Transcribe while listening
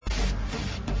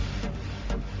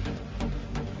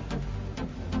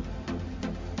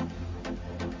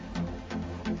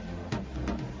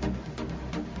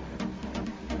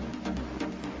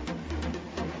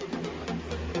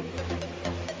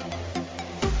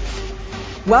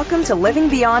Welcome to Living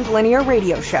Beyond Linear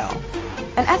Radio Show,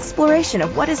 an exploration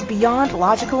of what is beyond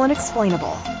logical and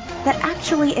explainable that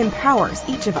actually empowers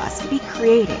each of us to be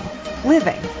creating,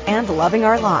 living, and loving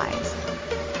our lives.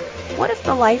 What if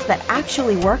the life that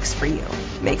actually works for you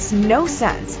makes no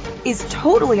sense, is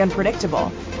totally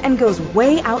unpredictable, and goes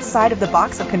way outside of the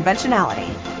box of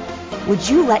conventionality? Would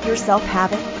you let yourself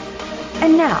have it?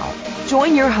 And now,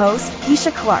 join your host,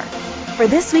 Keisha Clark, for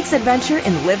this week's adventure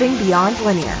in Living Beyond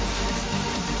Linear.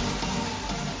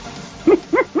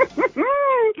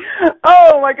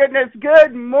 Oh my goodness,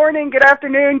 good morning, good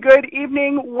afternoon, good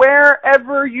evening,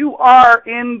 wherever you are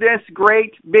in this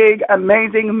great, big,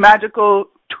 amazing, magical,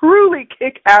 truly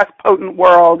kick-ass potent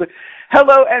world.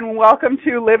 Hello and welcome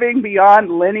to Living Beyond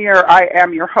Linear. I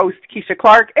am your host, Keisha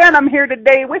Clark, and I'm here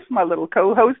today with my little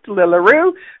co-host, Lila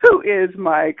Rue, who is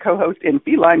my co-host in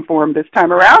feline form this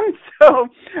time around. So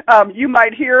you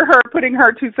might hear her putting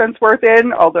her 2 cents worth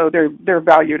in, although they're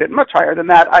valued at much higher than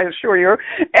that, I assure you,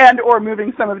 and or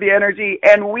moving some of the energy.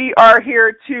 And we are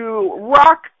here to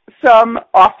rock some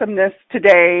awesomeness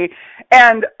today.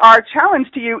 And our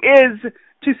challenge to you is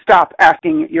to stop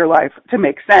asking your life to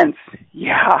make sense.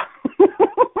 Yeah,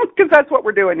 because that's what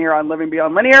we're doing here on Living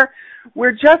Beyond Linear.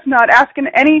 We're just not asking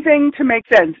anything to make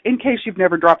sense, in case you've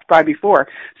never dropped by before.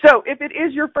 So if it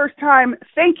is your first time,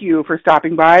 thank you for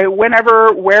stopping by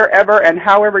whenever, wherever, and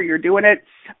however you're doing it.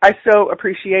 I so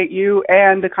appreciate you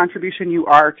and the contribution you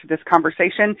are to this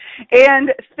conversation.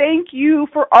 And thank you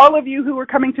for all of you who are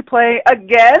coming to play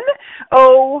again.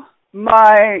 Oh,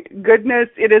 my goodness,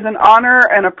 it is an honor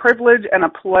and a privilege and a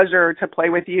pleasure to play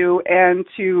with you and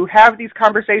to have these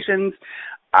conversations.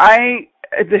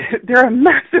 They're a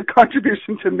massive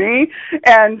contribution to me,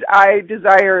 and I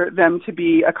desire them to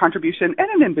be a contribution and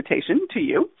an invitation to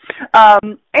you.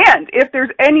 And if there's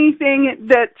anything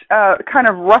that kind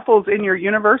of ruffles in your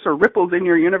universe or ripples in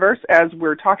your universe as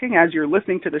we're talking, as you're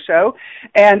listening to the show,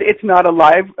 and it's not a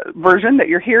live version that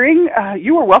you're hearing,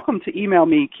 you are welcome to email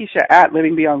me,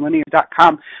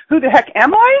 Keisha@livingbeyondlinear.com. Who the heck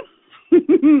am I?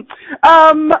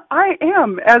 I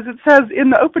am, as it says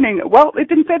in the opening. Well, it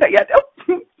didn't say that yet.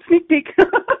 Oh, sneak peek.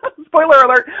 Spoiler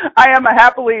alert. I am a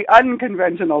happily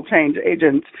unconventional change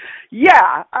agent.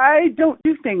 Yeah, I don't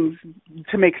do things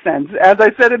to make sense, as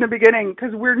I said in the beginning,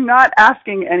 because we're not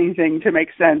asking anything to make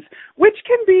sense, which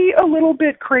can be a little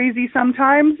bit crazy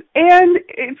sometimes. And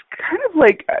it's kind of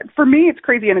like, for me, it's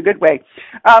crazy in a good way.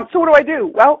 So what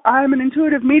do? Well, I'm an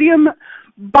intuitive medium,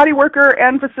 body worker,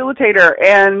 and facilitator,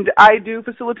 and I do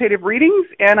facilitative readings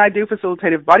and I do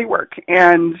facilitative body work,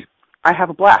 and I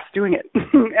have a blast doing it.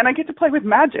 And I get to play with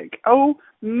magic. Oh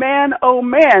man,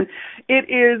 it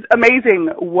is amazing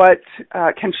what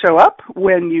can show up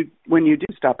when you do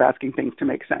stop asking things to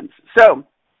make sense. So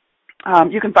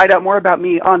you can find out more about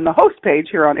me on the host page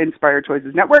here on Inspired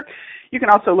Choices Network. You can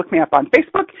also look me up on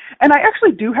Facebook, and I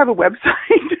actually do have a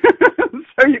website,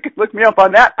 so you can look me up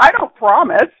on that. I don't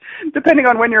promise, depending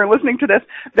on when you're listening to this,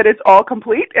 that it's all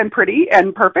complete and pretty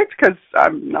and perfect, because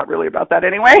I'm not really about that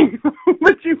anyway,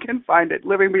 but you can find it,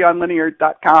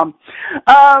 livingbeyondlinear.com.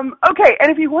 Okay,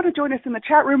 and if you want to join us in the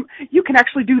chat room, you can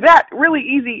actually do that really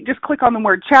easy. Just click on the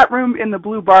word chat room in the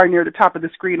blue bar near the top of the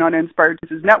screen on Inspired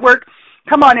Choices Network.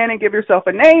 Come on in and give yourself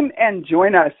a name and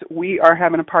join us. We are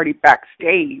having a party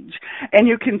backstage. And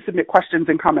you can submit questions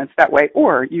and comments that way,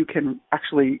 or you can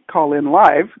actually call in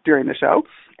live during the show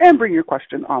and bring your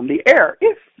question on the air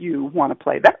if you want to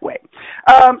play that way.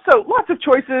 So lots of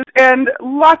choices and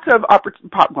lots of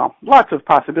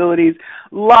possibilities.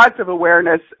 Lots of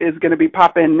awareness is going to be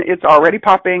popping. It's already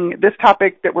popping. This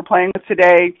topic that we're playing with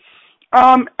today,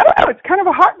 I don't know, it's kind of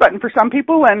a hot button for some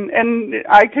people, and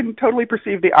I can totally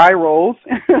perceive the eye rolls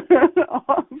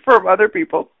from other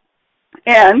people.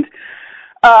 And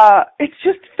it's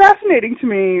just fascinating to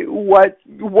me what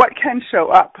can show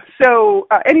up. So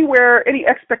anywhere, any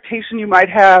expectation you might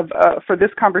have for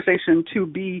this conversation to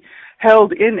be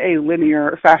held in a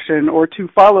linear fashion or to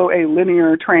follow a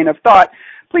linear train of thought,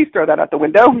 please throw that out the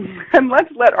window, and let's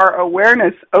let our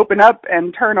awareness open up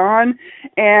and turn on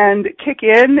and kick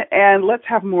in, and let's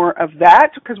have more of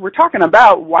that, because we're talking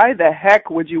about why the heck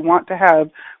would you want to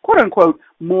have, quote-unquote,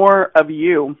 more of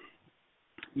you.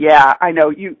 Yeah, I know.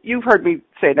 You've heard me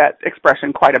say that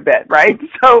expression quite a bit, right?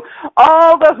 So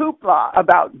all the hoopla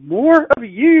about more of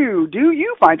you. Do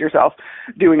you find yourself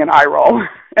doing an eye roll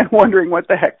and wondering what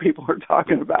the heck people are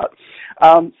talking about?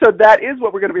 So that is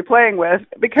what we're going to be playing with,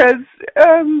 because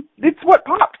it's what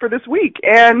popped for this week.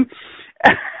 And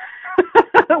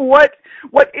what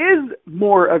is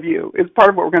more of you is part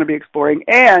of what we're going to be exploring,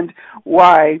 and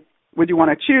why would you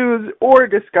want to choose or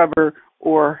discover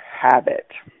or have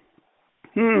it?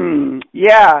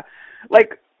 Yeah,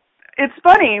 like it's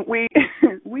funny. We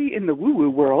in the woo-woo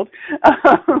world,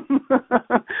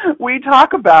 we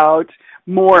talk about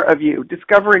more of you,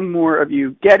 discovering more of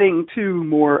you, getting to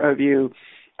more of you.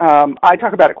 I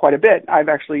talk about it quite a bit. I've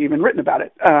actually even written about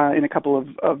it in a couple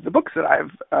of the books that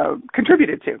I've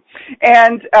contributed to.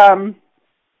 And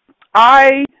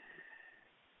I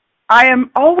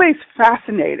am always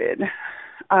fascinated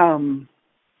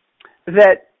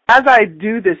that as I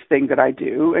do this thing that I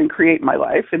do and create my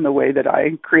life in the way that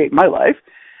I create my life,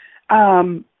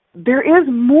 there is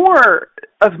more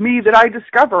of me that I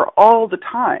discover all the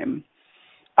time.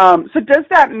 So does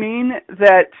that mean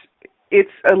that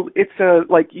it's a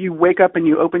like you wake up and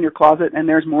you open your closet and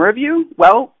there's more of you?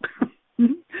 Well,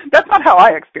 that's not how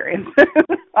I experience it.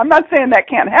 I'm not saying that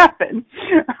can't happen.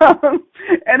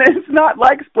 And it's not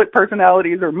like split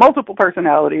personalities or multiple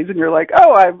personalities and you're like,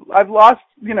 oh, I've lost,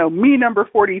 me number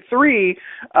 43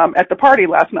 at the party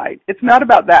last night. It's not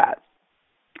about that.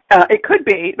 It could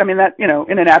be, that,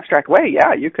 in an abstract way,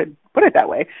 yeah, you could put it that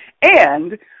way.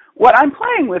 And what I'm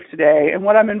playing with today and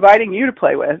what I'm inviting you to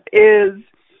play with is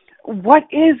what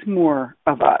is more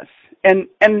of us? And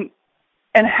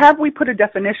have we put a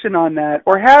definition on that,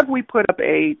 or have we put up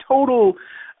a total,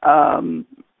 iron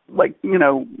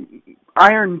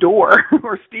door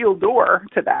or steel door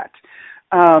to that?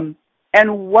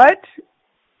 And what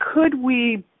could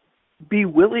we be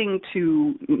willing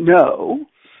to know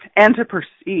and to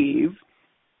perceive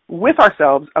with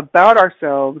ourselves, about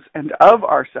ourselves, and of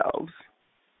ourselves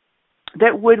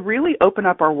that would really open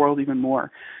up our world even more?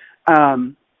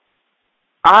 One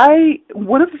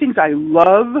of the things I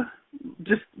love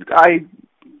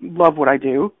what I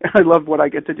do. I love what I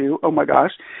get to do. Oh my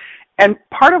gosh. And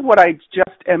part of what I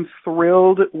just am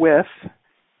thrilled with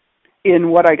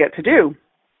in what I get to do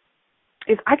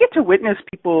is I get to witness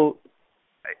people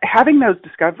having those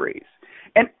discoveries.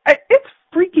 And it's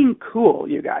freaking cool,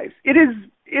 you guys. It is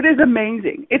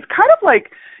amazing. It's kind of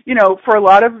like, for a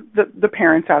lot of the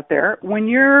parents out there, when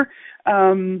you're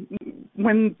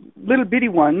when little bitty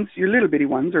ones,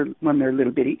 or when they're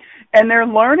little bitty, and they're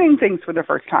learning things for the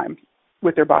first time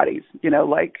with their bodies,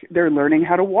 like they're learning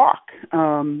how to walk.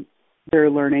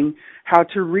 They're learning how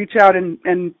to reach out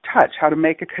and touch, how to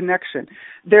make a connection.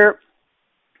 They're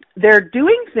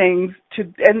doing things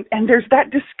and there's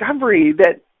that discovery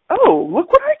that, oh,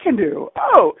 look what I can do.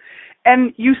 Oh,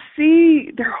 and you see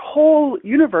their whole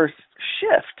universe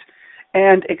shift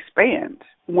and expand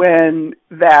when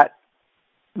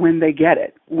they get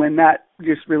it, when that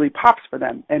just really pops for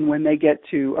them, and when they get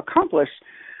to accomplish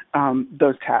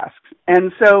those tasks.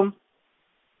 And so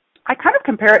I kind of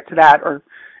compare it to that, or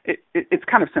it's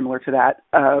kind of similar to that.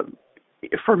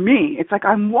 For me, it's like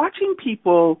I'm watching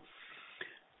people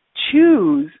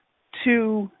choose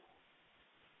to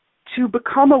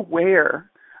become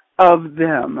aware of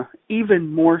them even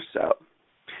more so.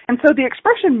 And so the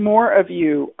expression more of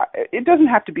you, it doesn't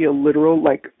have to be a literal,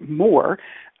 like, more.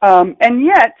 And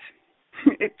yet,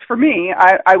 for me,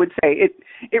 I would say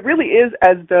it really is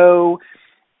as though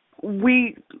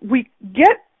we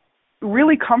get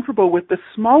really comfortable with the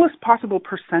smallest possible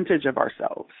percentage of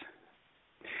ourselves.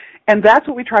 And that's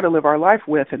what we try to live our life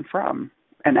with and from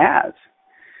and as.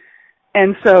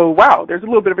 And so, wow, there's a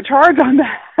little bit of a charge on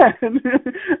that.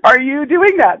 Are you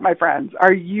doing that, my friends?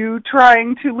 Are you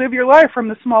trying to live your life from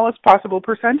the smallest possible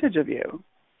percentage of you?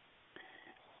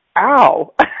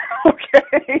 Ow.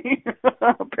 Okay.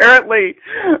 Apparently,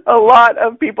 a lot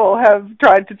of people have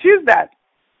tried to choose that.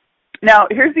 Now,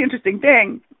 here's the interesting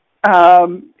thing.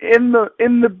 In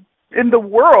the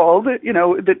world,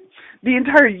 the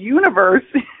entire universe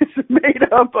is made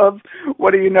up of,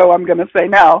 what do you know I'm going to say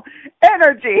now?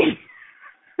 Energy.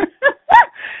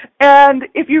 And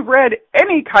if you've read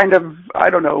any kind of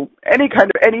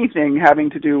anything having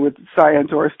to do with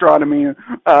science or astronomy,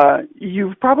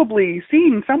 you've probably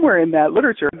seen somewhere in that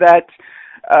literature that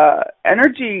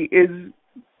energy is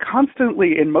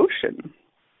constantly in motion.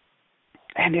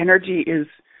 And energy is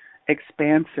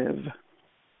expansive.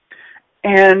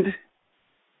 And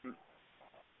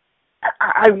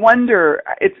I wonder,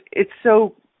 it's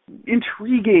so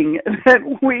intriguing that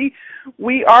we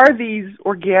are these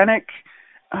organic,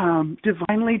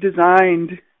 divinely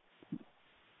designed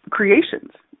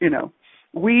creations,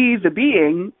 we the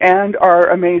being and our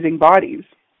amazing bodies.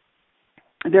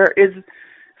 There is,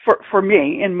 for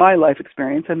me, in my life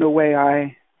experience and the way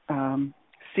I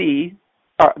see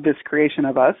this creation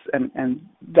of us and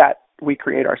that we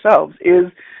create ourselves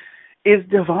is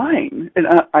divine. And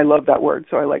I love that word,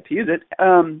 so I like to use it.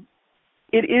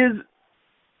 It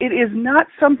is not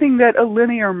something that a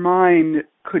linear mind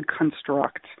could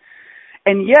construct.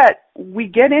 And yet, we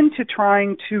get into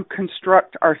trying to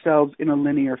construct ourselves in a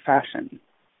linear fashion.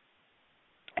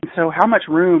 So how much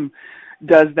room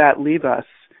does that leave us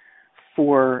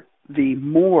for the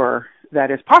more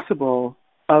that is possible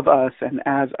of us and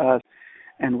as us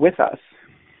and with us?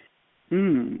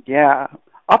 Yeah.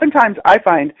 Oftentimes I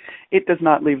find it does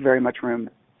not leave very much room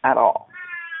at all.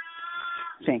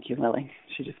 Thank you, Lily.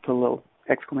 She just put a little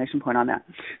exclamation point on that.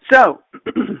 So,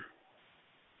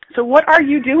 so what are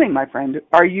you doing, my friend?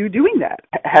 Are you doing that?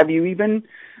 Have you even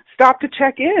stopped to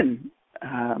check in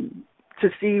to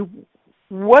see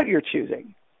what you're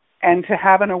choosing and to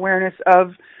have an awareness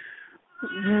of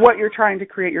what you're trying to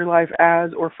create your life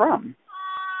as or from?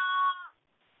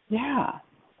 Yeah.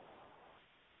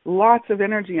 Lots of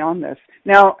energy on this.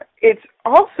 Now, it's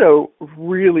also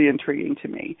really intriguing to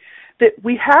me that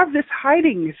we have this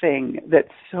hiding thing that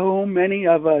so many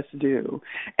of us do.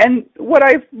 And what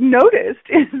I've noticed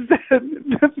is that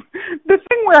the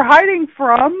thing we're hiding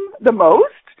from the most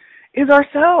is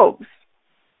ourselves.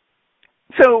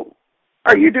 So,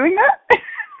 are you doing that?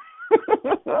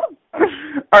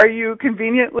 Are you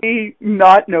conveniently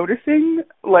not noticing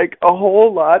like a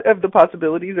whole lot of the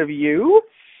possibilities of you?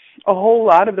 A whole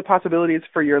lot of the possibilities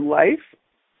for your life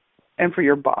and for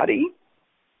your body?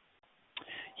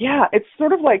 Yeah, it's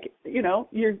sort of like, you know,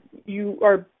 you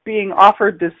are being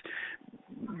offered this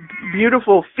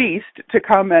beautiful feast to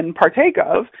come and partake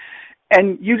of,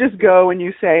 and you just go and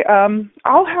you say,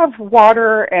 I'll have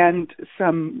water and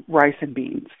some rice and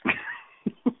beans.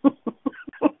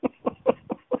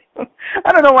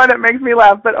 I don't know why that makes me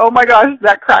laugh, but oh my gosh,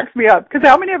 that cracks me up. Because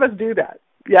how many of us do that?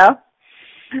 Yeah?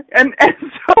 And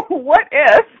so what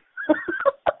if,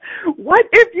 what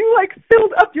if you like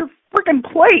filled up your freaking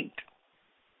plate?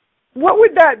 What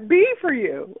would that be for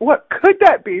you? What could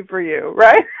that be for you,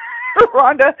 right?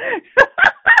 Rhonda,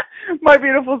 my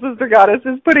beautiful sister goddess,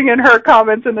 is putting in her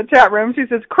comments in the chat room. She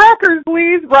says, crackers,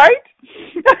 please, right?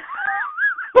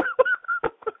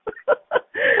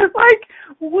 Like,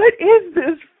 what is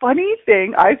this funny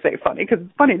thing? I say funny because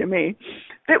it's funny to me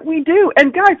that we do.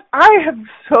 And guys, I have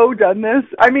so done this.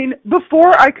 I mean,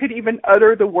 before I could even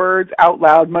utter the words out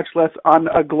loud, much less on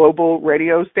a global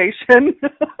radio station,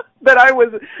 that I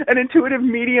was an intuitive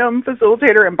medium,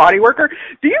 facilitator, and body worker.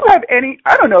 Do you have any,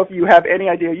 I don't know if you have any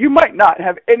idea, you might not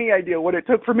have any idea what it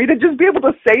took for me to just be able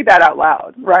to say that out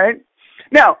loud, right?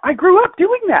 Now, I grew up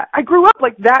doing that. I grew up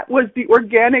like that was the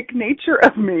organic nature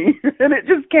of me, and it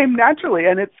just came naturally,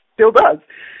 and it still does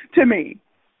to me.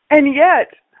 And yet,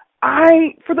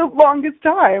 I, for the longest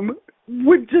time,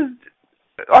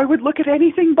 I would look at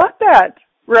anything but that,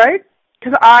 right?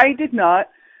 Because I did not,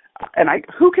 and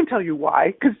who can tell you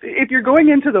why? Because if you're going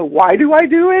into the why do I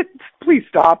do it, please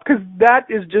stop, because that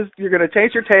is just, you're going to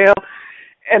chase your tail,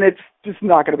 and it's just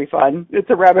not going to be fun. It's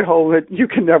a rabbit hole that you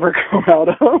can never come out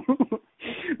of.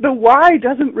 The why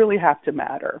doesn't really have to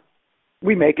matter.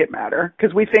 We make it matter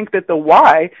because we think that the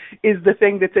why is the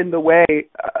thing that's in the way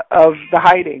of the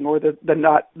hiding or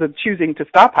the choosing to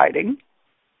stop hiding.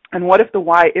 And what if the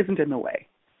why isn't in the way?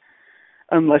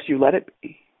 Unless you let it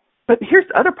be. But here's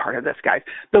the other part of this, guys.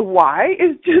 The why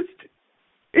is just,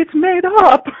 it's made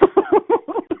up.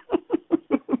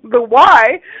 The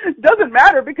why doesn't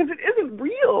matter because it isn't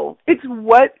real. It's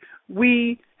what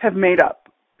we have made up.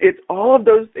 It's all of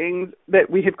those things that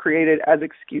we have created as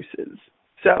excuses.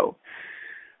 So,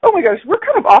 oh my gosh, we're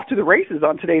kind of off to the races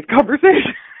on today's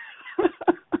conversation.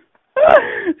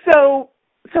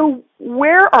 So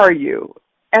where are you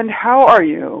and how are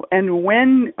you and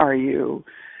when are you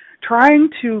trying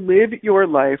to live your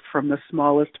life from the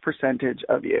smallest percentage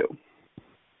of you?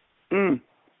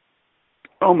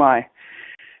 Oh my.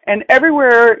 And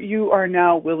everywhere you are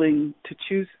now willing to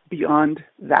choose beyond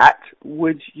that,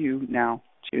 would you now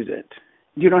choose it?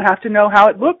 You don't have to know how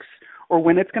it looks or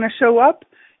when it's going to show up.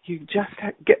 You just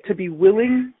get to be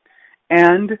willing,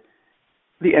 and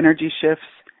the energy shifts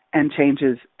and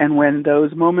changes. And when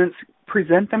those moments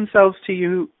present themselves to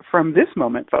you from this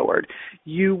moment forward,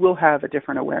 you will have a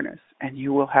different awareness and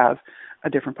you will have a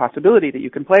different possibility that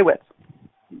you can play with,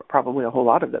 probably a whole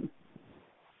lot of them.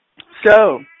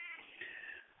 So,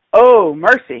 oh,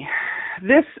 mercy.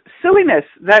 This silliness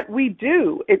that we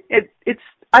do, it's,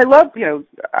 I love, you know,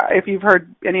 if you've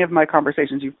heard any of my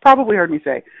conversations, you've probably heard me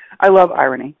say, I love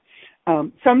irony.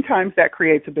 Sometimes that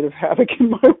creates a bit of havoc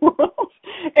in my world.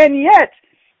 And yet,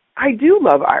 I do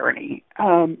love irony.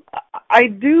 I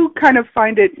do kind of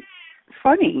find it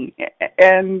funny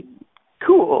and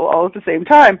cool all at the same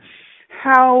time,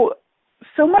 how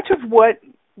so much of what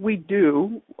we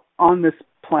do on this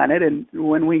planet and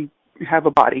when we have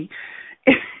a body,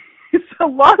 it's a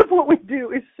lot of what we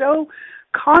do is so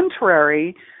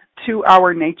contrary to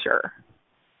our nature.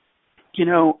 You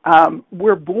know,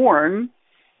 we're born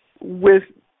with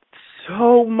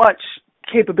so much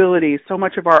capability, so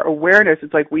much of our awareness.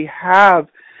 It's like we have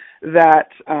that,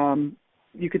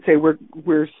 you could say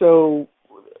we're so,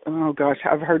 oh gosh,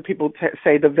 I've heard people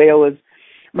say the veil is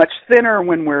much thinner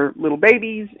when we're little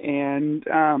babies, and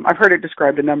I've heard it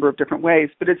described a number of different ways,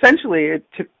 but essentially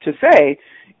to say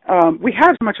we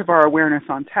have so much of our awareness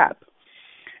on tap,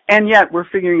 and yet we're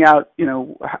figuring out,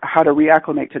 how to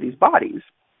reacclimate to these bodies,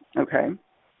 okay?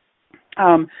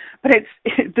 But it's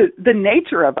the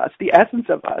nature of us, the essence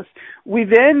of us. We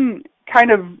then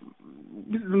kind of,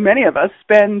 many of us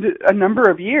spend a number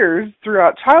of years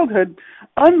throughout childhood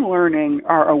unlearning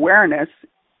our awareness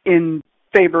in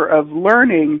favor of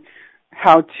learning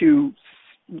how to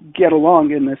get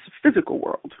along in this physical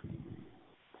world.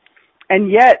 And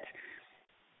yet,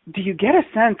 do you get a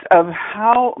sense of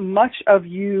how much of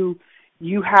you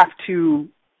have to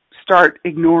start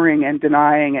ignoring and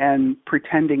denying and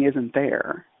pretending isn't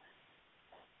there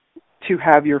to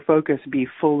have your focus be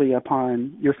fully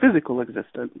upon your physical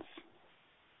existence?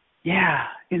 Yeah,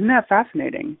 isn't that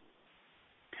fascinating?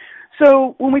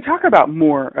 So when we talk about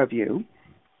more of you,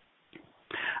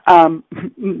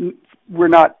 we're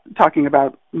not talking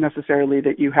about necessarily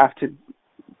that you have to,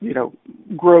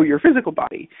 grow your physical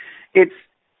body. It's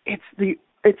the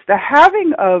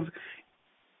having of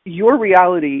your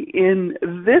reality in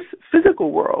this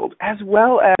physical world, as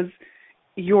well as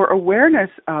your awareness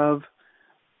of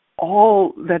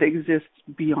all that exists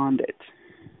beyond it.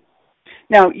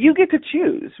 Now, you get to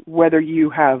choose whether you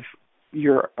have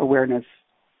your awareness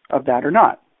of that or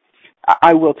not.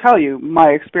 I will tell you, my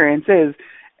experience is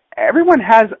everyone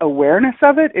has awareness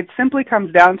of it. It simply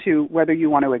comes down to whether you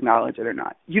want to acknowledge it or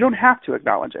not. You don't have to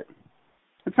acknowledge it.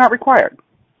 It's not required.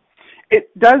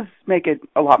 It does make it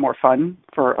a lot more fun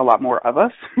for a lot more of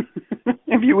us,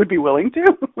 if you would be willing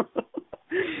to.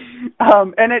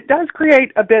 And it does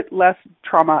create a bit less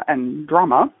trauma and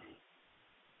drama.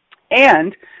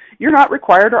 And you're not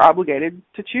required or obligated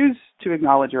to choose to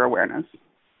acknowledge your awareness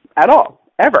at all,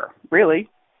 ever, really.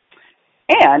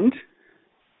 And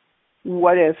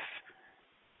what if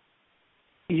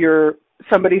you're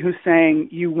somebody who's saying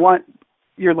you want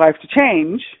your life to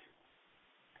change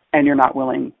and you're not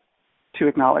willing to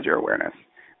acknowledge your awareness?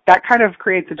 That kind of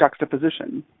creates a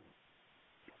juxtaposition.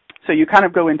 So you kind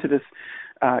of go into this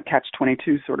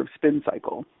catch-22 sort of spin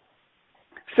cycle.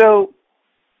 So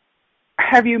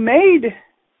have you made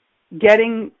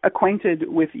getting acquainted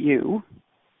with you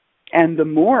and the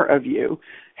more of you,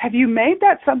 have you made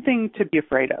that something to be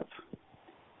afraid of?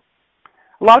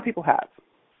 A lot of people have,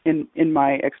 in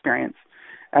my experience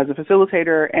as a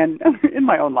facilitator and in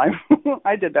my own life.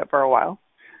 I did that for a while.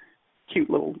 Cute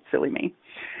little silly me.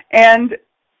 And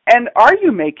are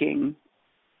you making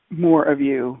more of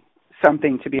you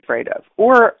something to be afraid of?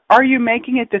 Or are you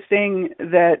making it the thing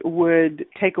that would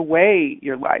take away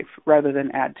your life rather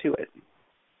than add to it?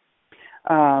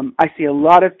 I see a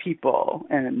lot of people,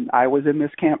 and I was in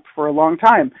this camp for a long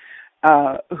time,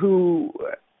 who,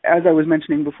 as I was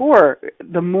mentioning before,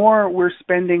 the more we're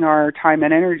spending our time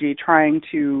and energy trying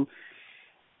to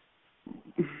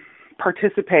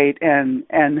participate and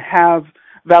have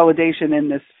validation in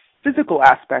this physical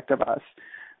aspect of us,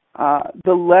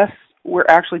 the less we're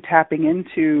actually tapping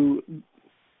into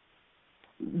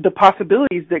the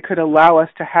possibilities that could allow us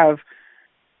to have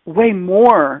way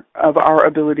more of our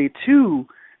ability to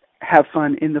have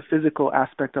fun in the physical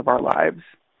aspect of our lives.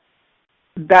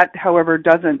 That, however,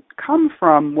 doesn't come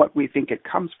from what we think it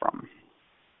comes from.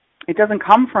 It doesn't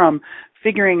come from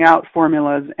figuring out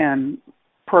formulas and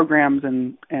programs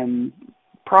and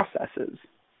processes.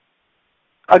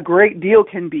 A great deal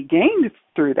can be gained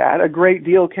through that. A great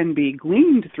deal can be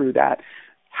gleaned through that.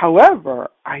 However,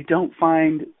 I don't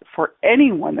find for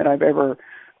anyone that I've ever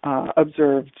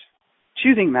observed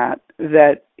choosing that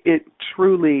it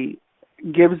truly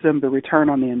gives them the return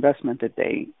on the investment that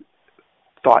they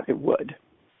thought it would.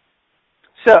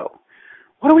 So,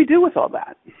 what do we do with all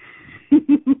that?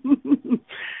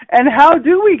 And how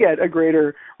do we get a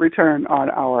greater return on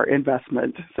our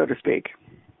investment, so to speak?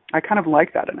 I kind of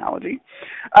like that analogy.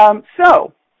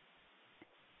 So,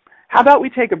 how about we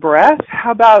take a breath?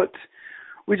 How about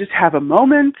we just have a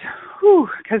moment?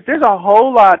 Because there's a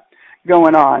whole lot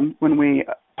going on when we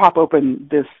pop open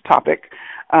this topic.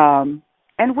 And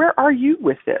where are you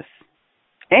with this?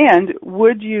 And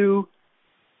would you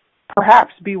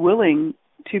perhaps be willing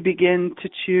to begin to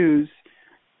choose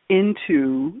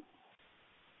into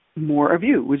more of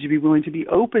you? Would you be willing to be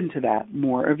open to that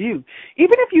more of you?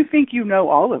 Even if you think you know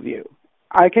all of you,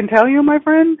 I can tell you, my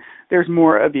friend, there's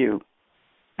more of you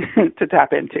to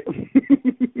tap into.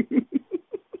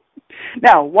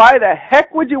 Now, why the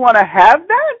heck would you want to have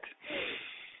that?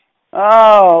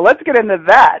 Oh, let's get into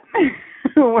that.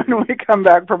 when we come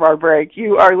back from our break.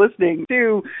 You are listening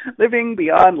to Living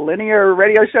Beyond Linear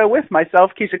radio show with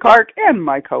myself, Keisha Clark, and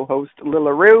my co-host,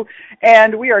 Lila Rue.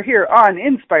 And we are here on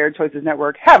Inspired Choices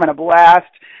Network having a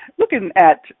blast, looking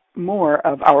at more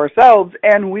of ourselves,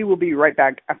 and we will be right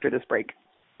back after this break.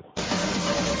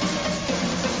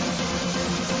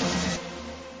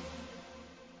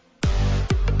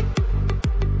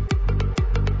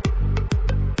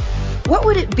 What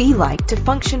would it be like to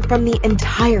function from the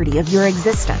entirety of your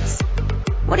existence?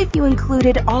 What if you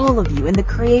included all of you in the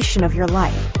creation of your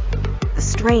life? The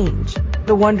strange,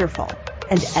 the wonderful,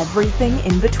 and everything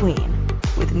in between,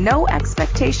 with no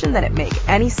expectation that it make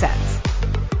any sense.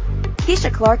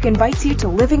 Keisha Clark invites you to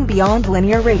Living Beyond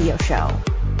Linear radio show,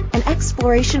 an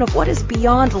exploration of what is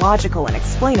beyond logical and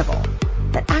explainable,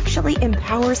 that actually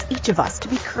empowers each of us to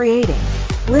be creating,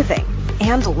 living,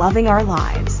 and loving our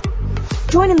lives.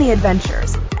 Join in the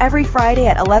adventures every Friday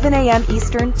at 11 a.m.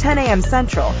 Eastern, 10 a.m.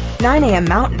 Central, 9 a.m.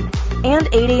 Mountain, and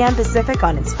 8 a.m. Pacific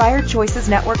on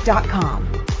InspiredChoicesNetwork.com.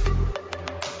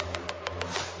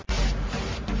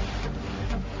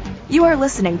 You are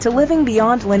listening to Living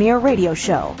Beyond Linear radio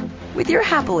show with your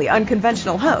happily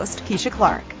unconventional host, Keisha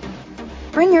Clark.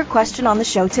 Bring your question on the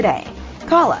show today.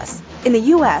 Call us in the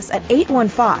U.S. at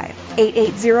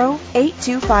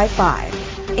 815-880-8255.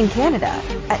 In Canada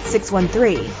at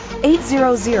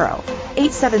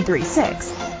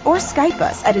 613-800-8736, or Skype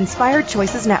us at Inspired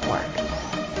Choices Network.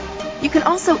 You can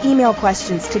also email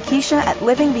questions to Keisha at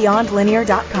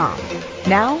livingbeyondlinear.com.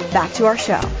 Now, back to our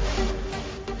show.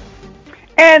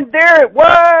 And there it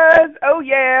was. Oh,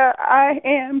 yeah. I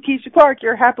am Keisha Clark,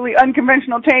 your happily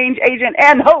unconventional change agent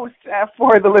and host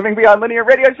for the Living Beyond Linear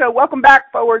radio show. Welcome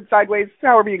back, forward, sideways,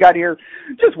 however you got here.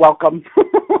 Just welcome.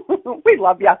 We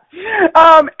love you.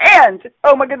 And,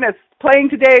 oh, my goodness, playing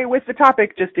today with the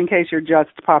topic, just in case you're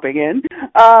just popping in,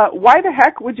 why the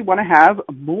heck would you want to have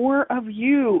more of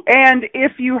you? And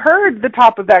if you heard the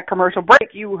top of that commercial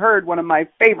break, you heard one of my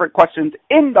favorite questions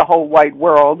in the whole wide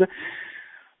world.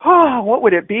 Oh, what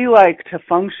would it be like to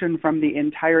function from the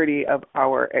entirety of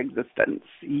our existence?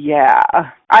 Yeah,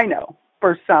 I know.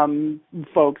 For some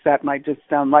folks, that might just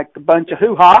sound like a bunch of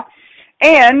hoo-ha.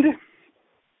 And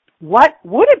what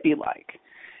would it be like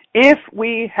if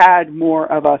we had more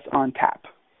of us on tap?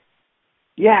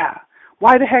 Yeah,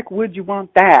 why the heck would you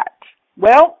want that?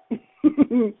 Well,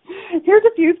 here's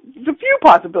a few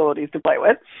possibilities to play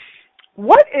with.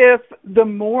 What if the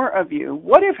more of you,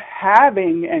 what if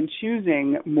having and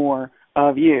choosing more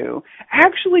of you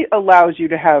actually allows you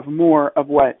to have more of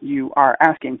what you are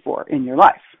asking for in your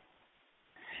life?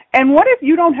 And what if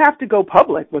you don't have to go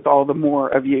public with all the more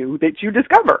of you that you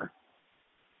discover?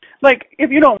 Like,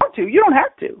 if you don't want to, you don't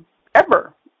have to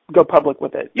ever go public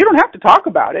with it. You don't have to talk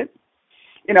about it.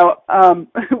 You know,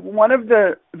 one of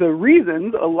the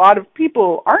reasons a lot of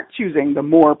people aren't choosing the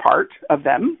more part of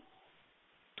them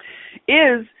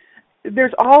is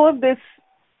there's all of this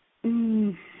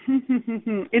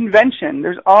invention.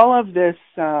 There's all of this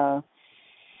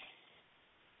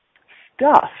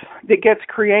stuff that gets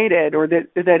created or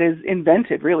that is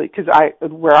invented, really, because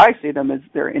where I see them is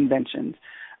they're inventions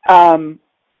that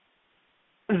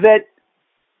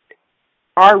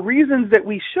are reasons that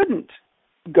we shouldn't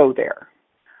go there.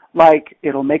 Like,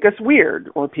 it'll make us weird,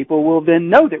 or people will then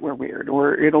know that we're weird,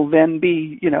 or it'll then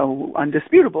be,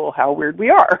 undisputable how weird we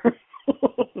are,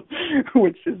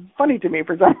 which is funny to me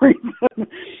for some reason.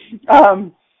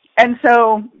 And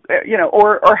so,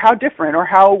 or how different, or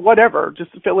how whatever,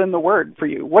 just fill in the word for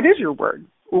you. What is your word?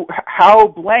 How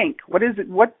blank? What is it?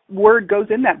 What word goes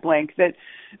in that blank that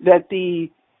the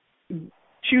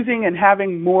choosing and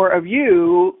having more of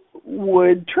you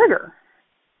would trigger?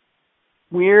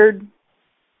 Weird,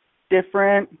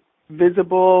 different,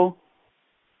 visible,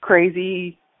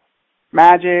 crazy,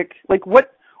 magic. Like,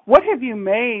 what have you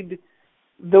made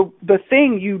the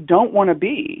thing you don't want to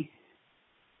be,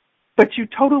 but you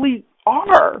totally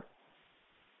are?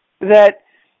 That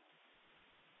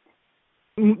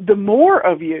the more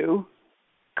of you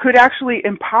could actually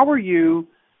empower you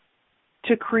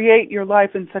to create your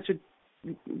life in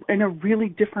a really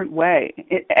different way,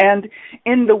 and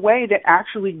in the way that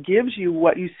actually gives you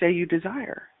what you say you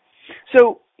desire.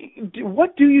 So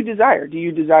what do you desire? Do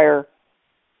you desire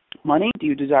money? Do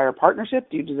you desire partnership?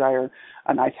 Do you desire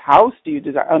a nice house? Do you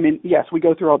desire, yes, we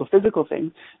go through all the physical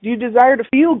things. Do you desire to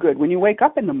feel good when you wake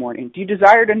up in the morning? Do you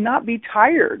desire to not be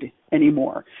tired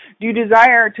anymore? Do you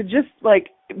desire to just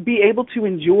be able to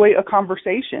enjoy a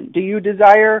conversation? Do you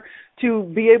desire to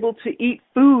be able to eat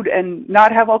food and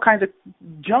not have all kinds of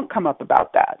junk come up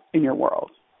about that in your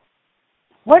world?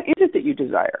 What is it that you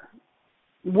desire?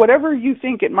 Whatever you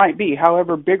think it might be,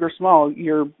 however big or small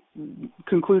your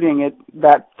concluding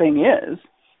that thing is?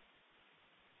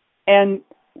 And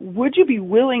would you be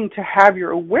willing to have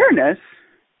your awareness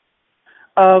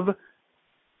of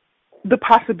the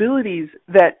possibilities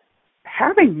that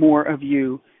having more of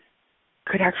you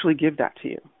could actually give that to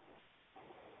you?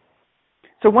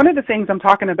 So one of the things I'm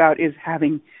talking about is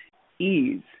having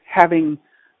ease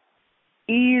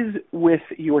with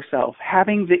yourself,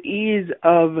 having the ease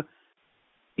of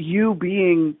you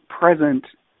being present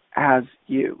as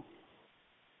you,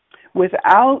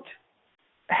 without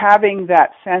having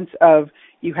that sense of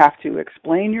you have to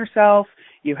explain yourself,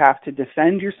 you have to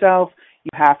defend yourself, you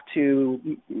have to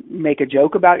make a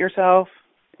joke about yourself,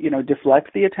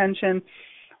 deflect the attention.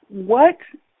 What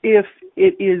if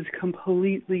it is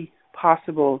completely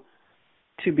possible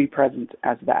to be present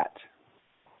as that?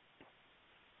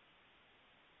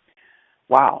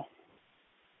 Wow.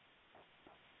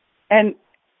 And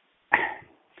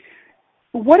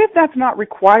what if that's not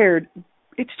required?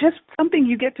 It's just something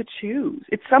you get to choose.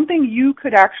 It's something you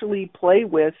could actually play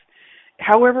with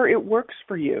however it works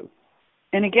for you.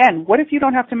 And again, what if you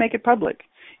don't have to make it public?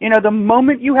 The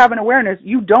moment you have an awareness,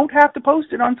 you don't have to post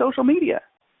it on social media.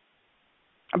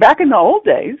 Back in the old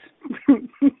days,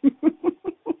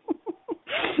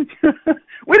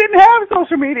 we didn't have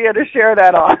social media to share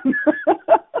that on.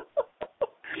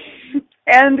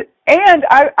 And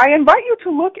I invite you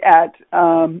to look at,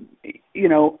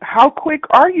 how quick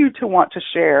are you to want to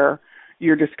share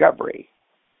your discovery?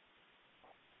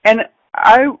 And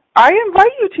I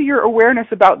invite you to your awareness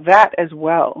about that as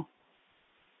well.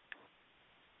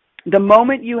 The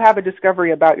moment you have a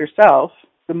discovery about yourself,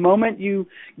 the moment you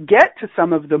get to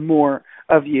some of the more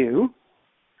of you,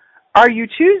 are you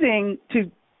choosing to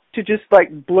just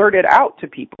blurt it out to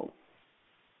people?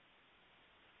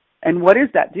 And what is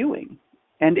that doing?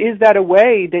 And is that a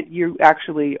way that you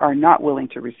actually are not willing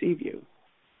to receive you?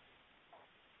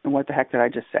 And what the heck did I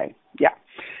just say? Yeah.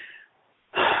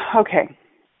 Okay.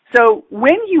 So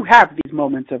when you have these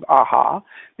moments of aha,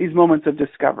 these moments of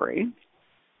discovery,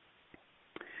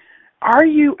 are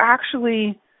you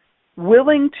actually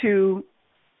willing to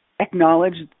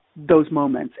acknowledge those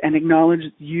moments and acknowledge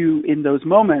you in those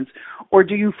moments? Or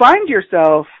do you find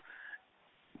yourself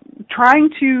trying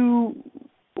to,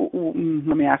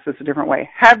 let me ask this a different way,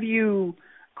 have you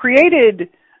created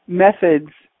methods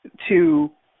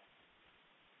to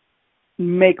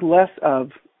make less of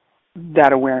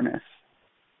that awareness?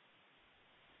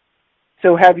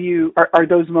 So are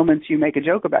those moments you make a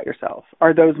joke about yourself?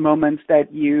 Are those moments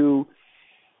that you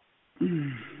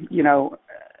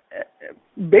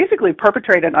basically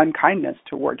perpetrate an unkindness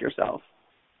toward yourself?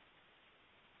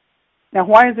 Now,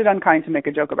 why is it unkind to make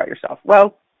a joke about yourself?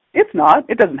 Well, it's not.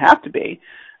 It doesn't have to be.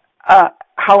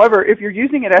 However, if you're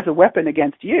using it as a weapon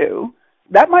against you,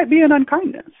 that might be an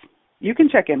unkindness. You can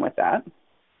check in with that.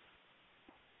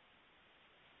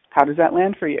 How does that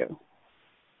land for you?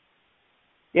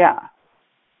 Yeah.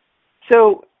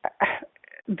 So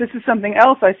this is something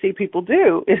else I see people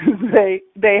do, is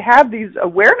they have these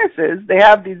awarenesses, they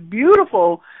have these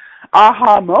beautiful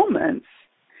aha moments,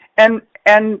 and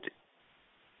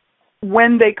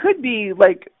when they could be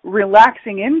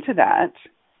relaxing into that,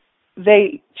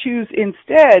 they choose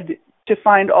instead to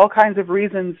find all kinds of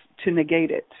reasons to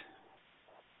negate it.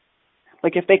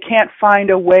 If they can't find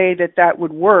a way that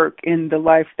would work in the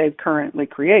life they've currently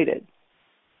created.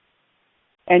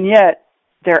 And yet,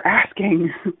 they're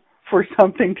asking for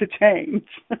something to change.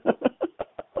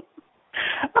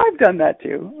 I've done that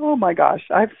too. Oh my gosh,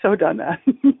 I've so done that.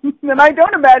 And I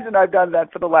don't imagine I've done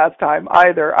that for the last time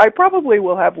either. I probably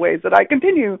will have ways that I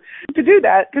continue to do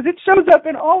that, because it shows up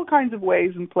in all kinds of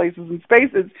ways and places and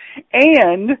spaces.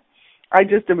 And I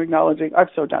just am acknowledging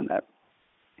I've so done that.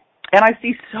 And I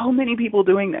see so many people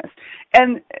doing this.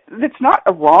 And it's not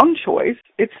a wrong choice.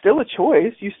 It's still a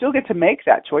choice. You still get to make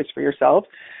that choice for yourself.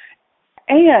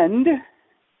 And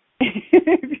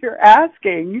if you're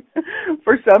asking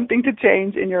for something to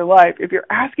change in your life, if you're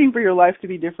asking for your life to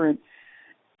be different,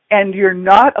 and you're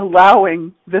not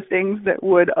allowing the things that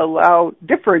would allow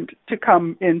different to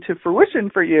come into fruition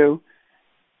for you,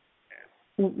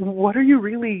 what are you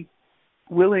really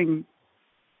willing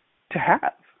to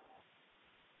have?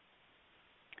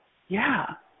 Yeah.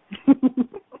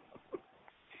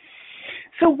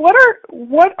 So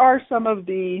what are some of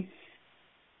the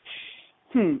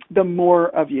more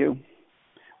of you?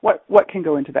 What can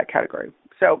go into that category?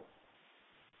 So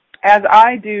as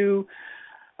I do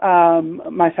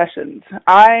my sessions,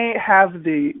 I have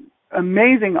the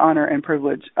amazing honor and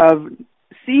privilege of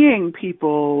seeing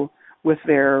people with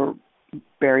their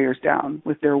barriers down,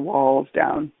 with their walls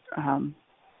down,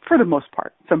 for the most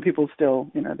part. Some people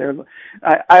still,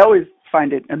 I always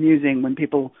find it amusing when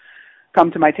people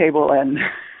come to my table and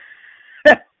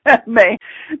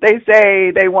they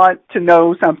say they want to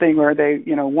know something, or they,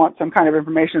 want some kind of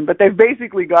information, but they've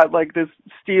basically got like this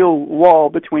steel wall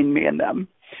between me and them.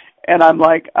 And I'm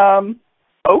like,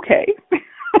 okay.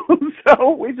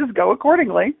 So we just go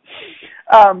accordingly.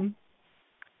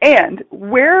 And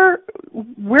where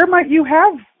might you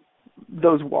have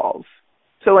those walls?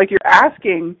 So like, you're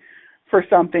asking for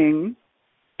something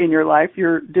in your life,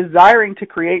 you're desiring to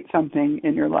create something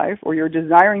in your life, or you're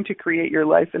desiring to create your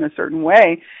life in a certain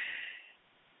way,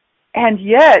 and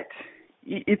yet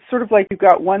it's sort of like you've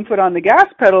got one foot on the gas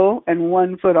pedal and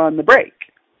one foot on the brake.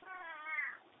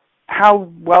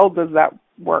 How well does that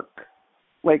work?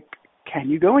 Like, can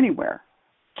you go anywhere?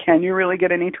 Can you really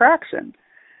get any traction?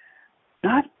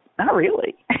 Not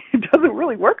really. It doesn't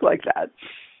really work like that.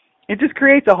 It just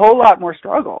creates a whole lot more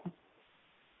struggle.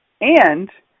 And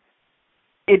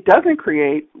it doesn't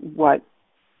create what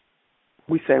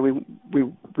we say we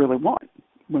really want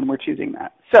when we're choosing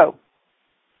that. So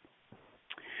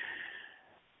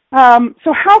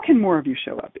how can more of you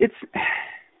show up?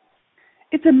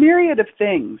 It's a myriad of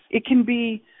things. It can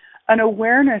be an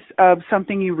awareness of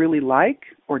something you really like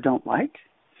or don't like.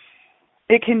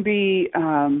 It can be,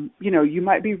 you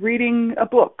might be reading a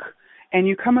book and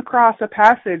you come across a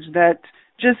passage that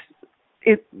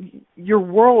your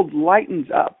world lightens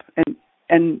up,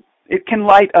 and it can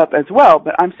light up as well,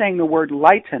 but I'm saying the word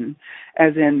lighten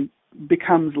as in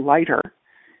becomes lighter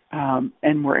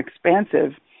and more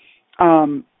expansive.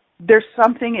 There's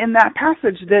something in that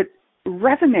passage that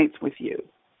resonates with you.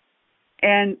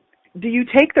 And do you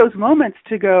take those moments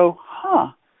to go,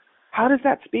 how does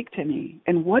that speak to me?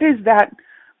 And what is that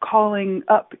calling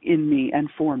up in me and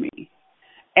for me?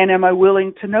 And am I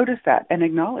willing to notice that and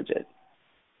acknowledge it?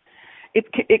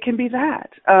 It can be that.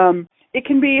 It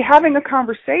can be having a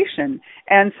conversation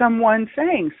and someone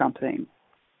saying something,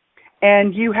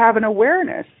 and you have an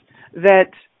awareness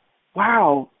that,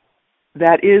 wow,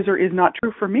 that is or is not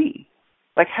true for me.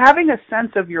 Like having a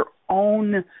sense of your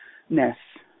ownness.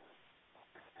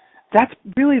 That's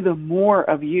really the more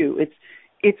of you.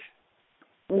 It's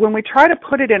when we try to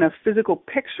put it in a physical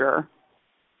picture,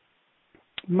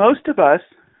 most of us,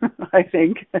 I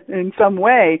think, in some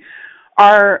way,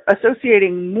 are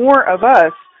associating more of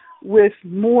us with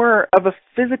more of a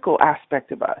physical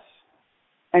aspect of us.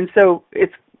 And so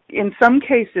in some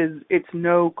cases, it's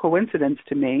no coincidence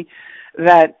to me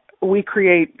that we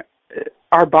create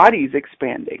our bodies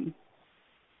expanding.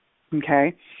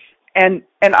 Okay? And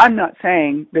I'm not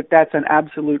saying that that's an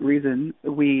absolute reason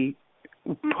we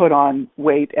put on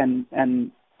weight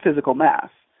and physical mass.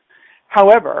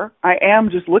 However, I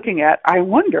am just looking at, I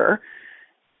wonder,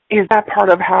 is that part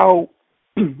of how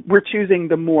we're choosing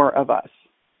the more of us?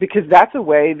 Because that's a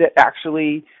way that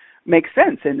actually makes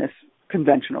sense in this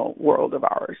conventional world of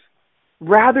ours,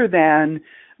 rather than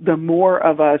the more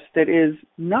of us that is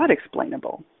not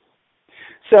explainable.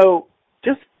 So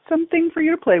just something for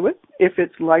you to play with. If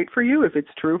it's light for you, if it's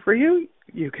true for you,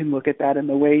 you can look at that in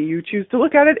the way you choose to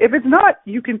look at it. If it's not,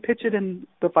 you can pitch it in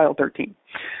the file 13.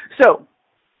 So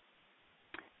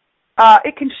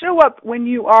it can show up when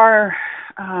you are,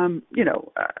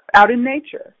 out in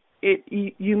nature.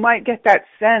 You might get that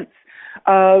sense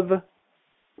of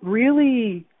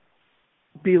really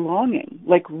belonging,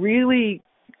 like really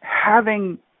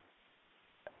having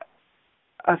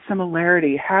a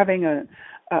similarity, having a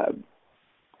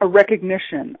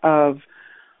recognition of,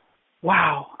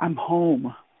 wow, I'm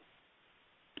home.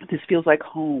 This feels like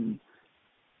home.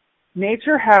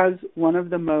 Nature has one of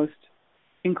the most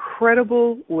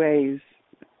incredible ways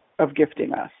of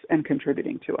gifting us and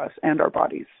contributing to us and our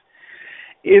bodies,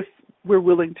 if we're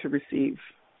willing to receive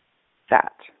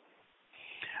that.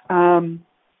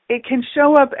 It can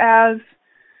show up as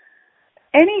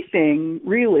anything,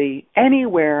 really,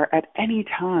 anywhere, at any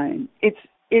time. It's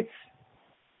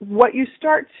what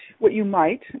you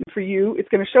might, and for you, it's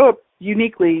going to show up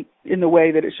uniquely in the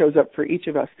way that it shows up for each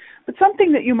of us. But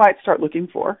something that you might start looking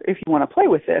for, if you want to play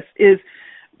with this, is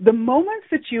the moments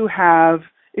that you have.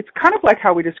 It's kind of like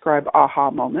how we describe aha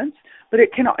moments, but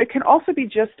it can also be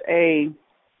just a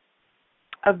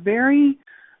very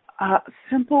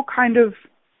simple kind of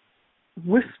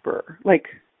whisper, like,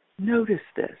 notice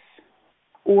this,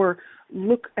 or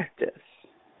look at this.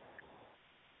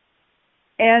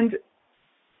 And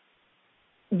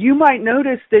you might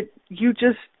notice that you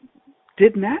just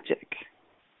did magic,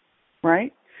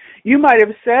 right? You might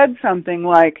have said something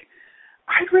like,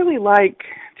 I'd really like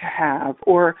to have,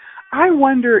 or I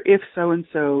wonder if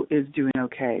so-and-so is doing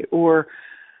okay, or,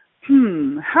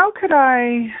 how could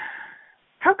I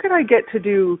get to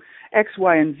do X,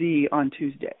 Y, and Z on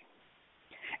Tuesday?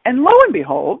 And lo and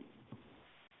behold,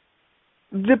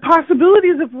 the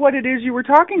possibilities of what it is you were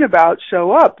talking about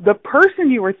show up. The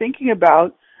person you were thinking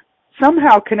about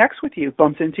somehow connects with you,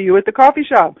 bumps into you at the coffee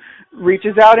shop,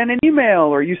 reaches out in an email,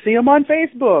 or you see them on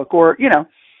Facebook, or,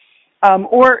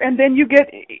 and then you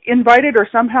get invited, or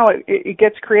somehow it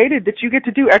gets created that you get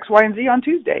to do X, Y, and Z on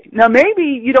Tuesday. Now,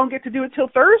 maybe you don't get to do it till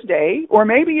Thursday, or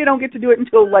maybe you don't get to do it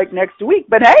until like next week,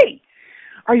 but hey,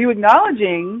 are you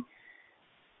acknowledging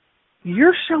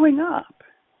you're showing up?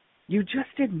 You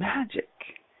just did magic.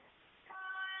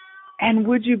 And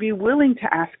would you be willing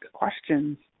to ask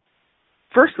questions?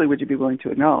 Firstly, would you be willing to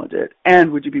acknowledge it?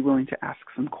 And would you be willing to ask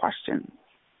some questions?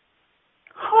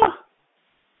 Huh.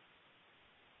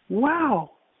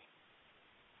 Wow.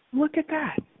 Look at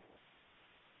that.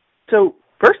 So,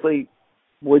 firstly,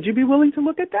 would you be willing to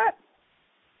look at that?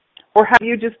 Or have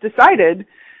you just decided,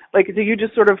 do you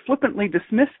just sort of flippantly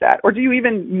dismiss that? Or do you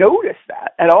even notice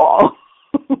that at all?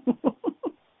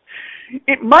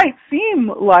 It might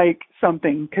seem like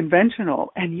something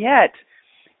conventional, and yet,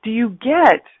 do you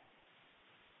get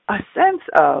a sense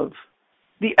of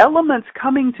the elements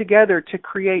coming together to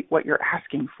create what you're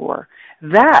asking for?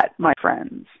 That, my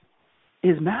friends,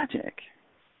 is magic.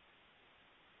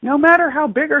 No matter how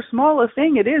big or small a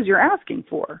thing it is you're asking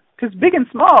for. Because big and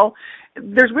small,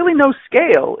 there's really no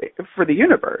scale for the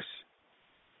universe.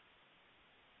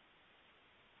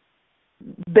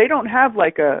 They don't have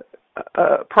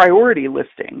a priority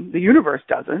listing. The universe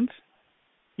doesn't.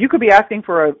 You could be asking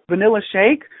for a vanilla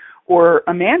shake or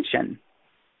a mansion.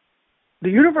 The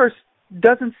universe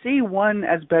doesn't see one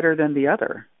as better than the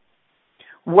other.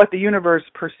 What the universe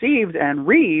perceives and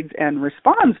reads and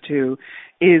responds to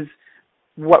is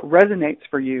what resonates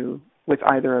for you with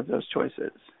either of those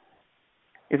choices.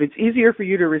 If it's easier for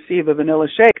you to receive a vanilla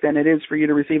shake than it is for you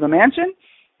to receive a mansion,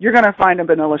 you're going to find a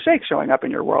vanilla shake showing up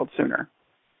in your world sooner.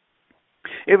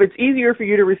 If it's easier for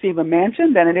you to receive a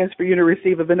mansion than it is for you to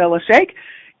receive a vanilla shake,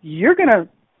 you're going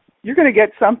to get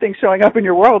something showing up in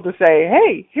your world to say,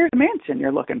 hey, here's the mansion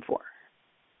you're looking for.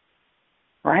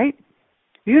 Right?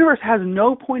 The universe has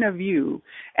no point of view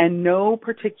and no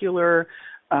particular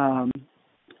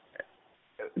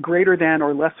greater than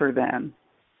or lesser than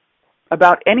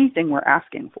about anything we're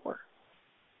asking for.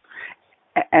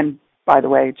 And by the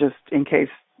way, just in case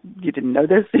you didn't know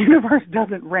this, the universe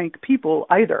doesn't rank people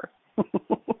either.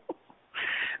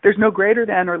 There's no greater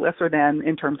than or lesser than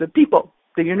in terms of people.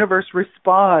 The universe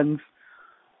responds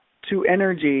to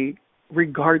energy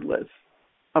regardless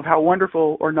of how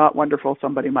wonderful or not wonderful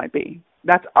somebody might be.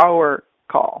 That's our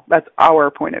call. That's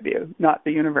our point of view, not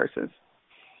the universe's.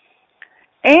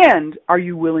 And are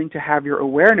you willing to have your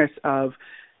awareness of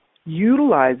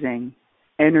utilizing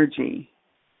energy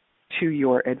to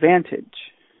your advantage?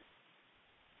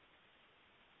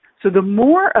 So the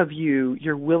more of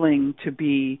you're willing to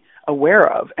be aware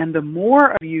of, and the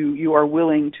more of you are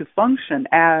willing to function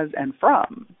as and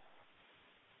from,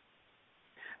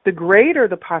 the greater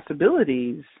the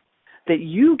possibilities that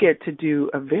you get to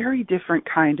do a very different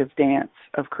kind of dance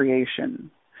of creation,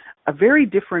 a very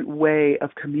different way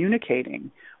of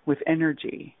communicating with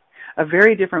energy, a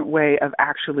very different way of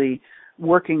actually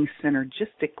working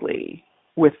synergistically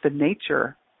with the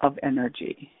nature of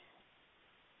energy.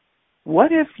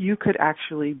 What if you could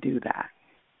actually do that?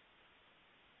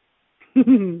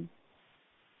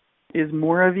 Is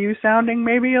more of you sounding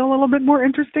maybe a little bit more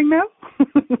interesting now?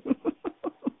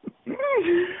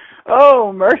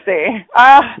 Oh, mercy.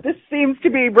 This seems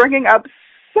to be bringing up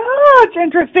such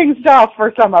interesting stuff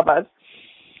for some of us.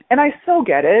 And I so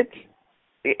get it.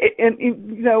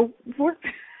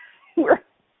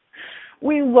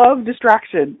 We love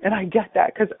distraction, and I get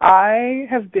that because I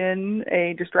have been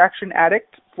a distraction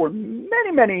addict for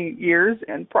many, many years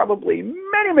and probably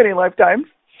many, many lifetimes.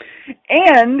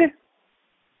 And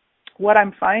what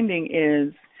I'm finding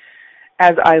is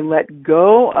as I let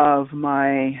go of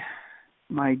my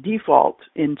default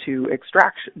into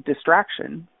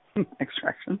distraction,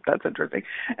 that's interesting.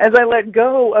 As I let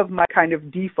go of my kind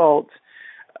of default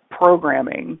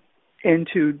programming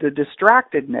into the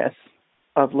distractedness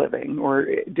of living or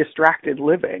distracted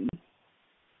living,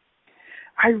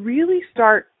 I really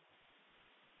start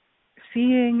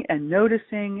seeing and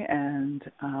noticing and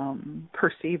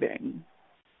perceiving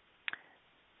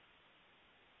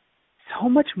so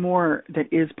much more that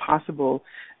is possible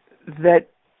that,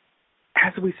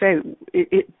 as we say,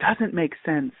 it doesn't make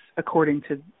sense according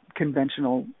to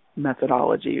conventional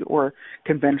methodology or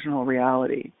conventional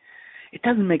reality. It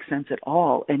doesn't make sense at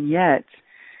all. And yet,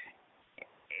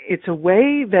 it's a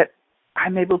way that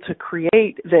I'm able to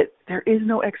create that there is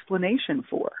no explanation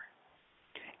for.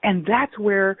 And that's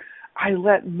where I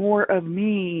let more of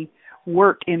me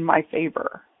work in my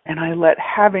favor. and I let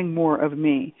having more of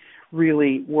me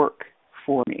really work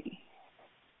for me.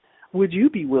 Would you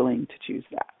be willing to choose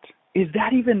that? Is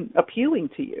that even appealing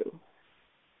to you?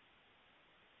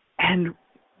 And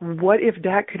what if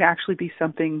that could actually be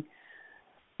something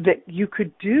that you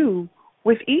could do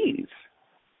with ease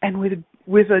and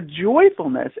with a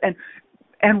joyfulness?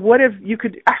 And what if you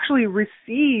could actually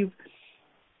receive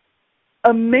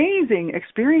amazing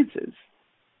experiences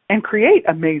and create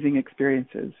amazing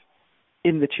experiences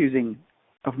in the choosing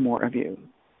of more of you?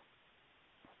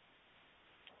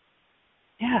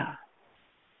 Yeah.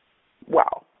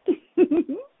 Wow.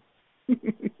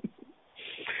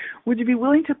 Would you be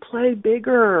willing to play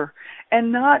bigger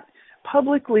and not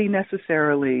publicly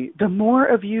necessarily? The more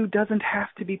of you doesn't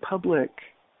have to be public.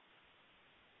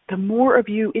 The more of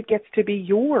you, it gets to be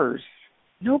yours,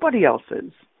 nobody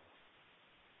else's.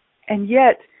 And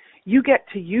yet, you get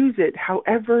to use it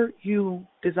however you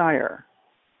desire,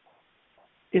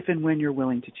 if and when you're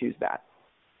willing to choose that.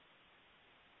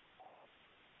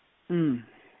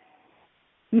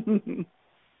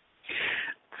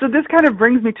 So this kind of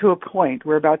brings me to a point.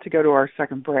 We're about to go to our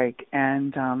second break,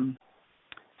 and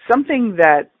something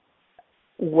that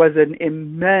was an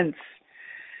immense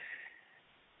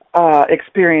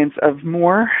experience of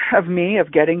more of me,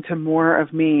 of getting to more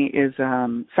of me, is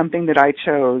something that I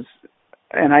chose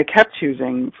and I kept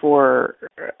choosing for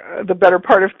the better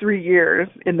part of 3 years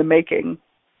in the making.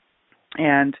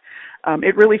 And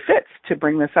it really fits to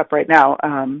bring this up right now.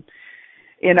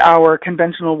 In our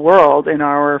conventional world, in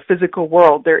our physical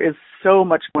world, there is so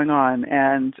much going on,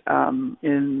 and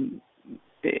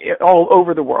all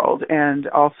over the world, and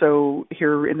also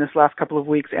here in this last couple of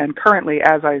weeks, and currently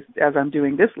as I'm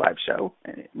doing this live show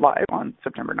live on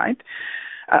September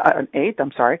 8th.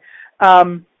 I'm sorry.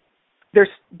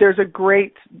 There's a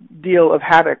great deal of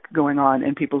havoc going on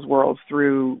in people's worlds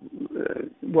through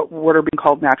what are being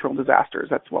called natural disasters.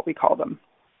 That's what we call them.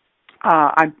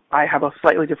 I have a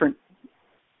slightly different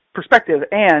perspective,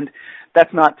 and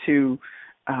that's not to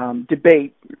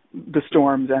debate the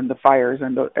storms and the fires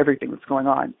and everything that's going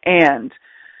on. And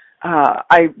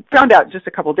I found out just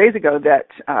a couple of days ago that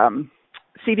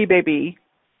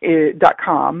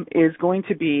cdbaby.com is going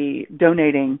to be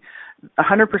donating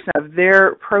 100% of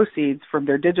their proceeds from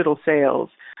their digital sales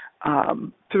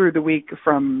through the week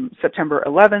from September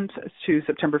 11th to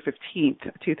September 15th,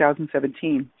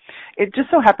 2017. It just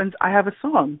so happens I have a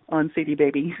song on CD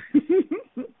Baby.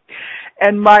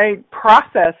 And my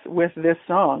process with this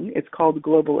song, it's called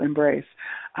Global Embrace,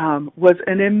 was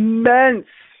an immense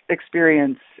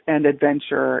experience and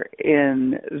adventure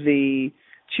in the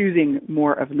choosing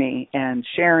more of me and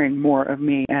sharing more of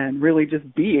me and really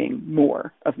just being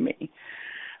more of me.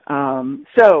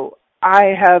 So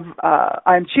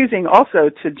I'm choosing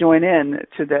also to join in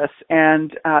to this,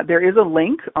 and there is a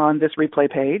link on this replay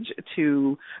page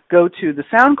to go to the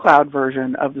SoundCloud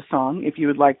version of the song if you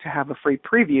would like to have a free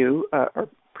preview or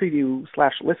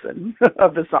preview/listen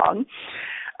of the song.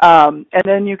 And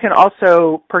then you can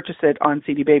also purchase it on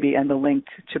CD Baby, and the link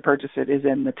to purchase it is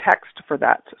in the text for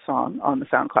that song on the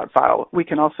SoundCloud file. We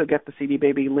can also get the CD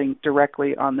Baby link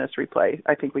directly on this replay.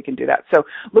 I think we can do that. So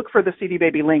look for the CD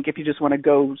Baby link if you just want to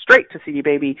go straight to CD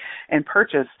Baby and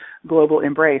purchase Global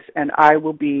Embrace. And I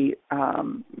will be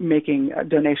making a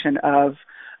donation of,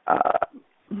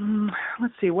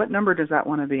 let's see, what number does that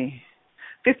want to be?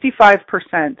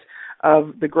 55%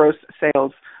 of the gross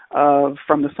sales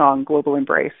from the song Global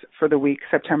Embrace for the week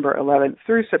September 11th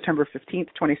through September 15th,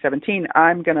 2017.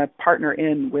 I'm going to partner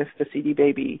in with the CD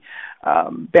Baby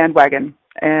bandwagon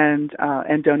and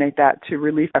donate that to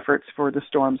relief efforts for the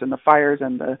storms and the fires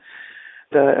and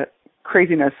the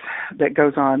craziness that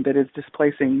goes on that is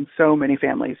displacing so many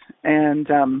families and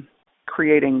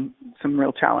creating some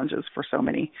real challenges for so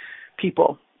many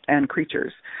people and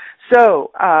creatures.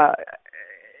 So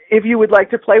if you would like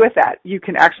to play with that, you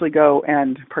can actually go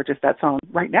and purchase that song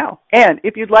right now. And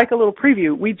if you'd like a little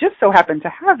preview, we just so happen to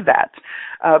have that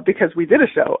because we did a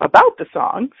show about the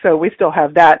song, so we still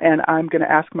have that. And I'm going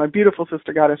to ask my beautiful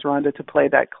sister goddess Rhonda to play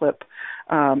that clip.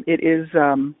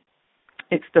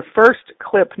 It's the first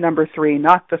clip, number 3,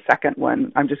 not the second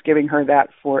one. I'm just giving her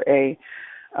that for a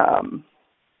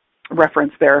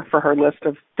reference there for her list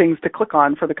of things to click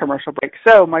on for the commercial break.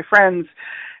 So, my friends,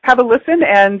 have a listen,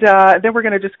 and then we're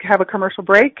going to just have a commercial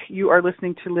break. You are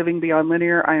listening to Living Beyond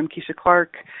Linear. I am Keisha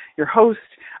Clark, your host.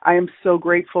 I am so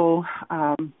grateful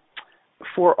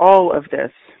for all of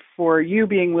this, for you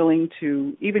being willing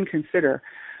to even consider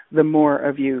the more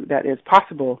of you that is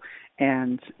possible.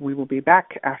 And we will be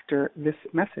back after this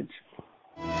message.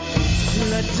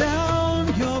 Let down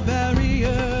your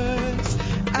barriers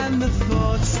and the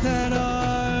thoughts that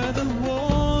are the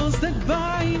walls that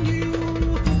bind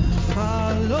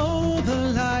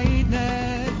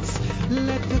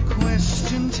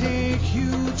question take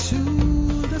you to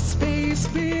the space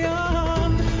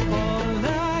beyond all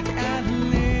lack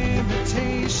and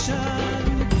limitation,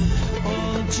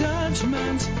 all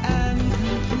judgment and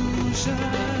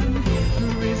conclusion,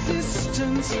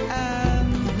 resistance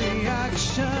and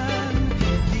reaction,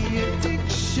 the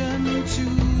addiction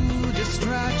to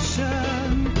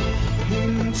distraction,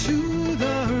 into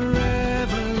the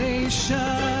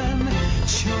revelation.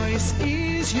 Choice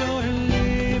is your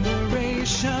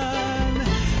liberation.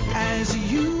 As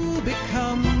you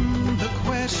become the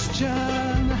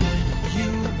question,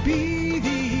 you be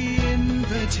the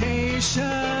invitation.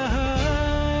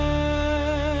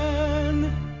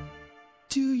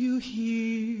 Do you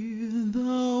hear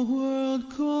the world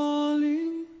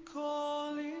calling,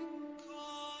 calling,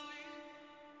 calling?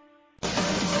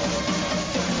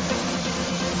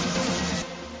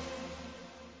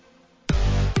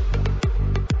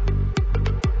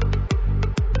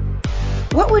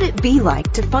 What would it be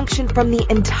like to function from the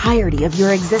entirety of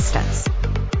your existence?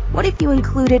 What if you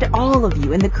included all of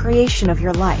you in the creation of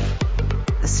your life?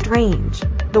 The strange,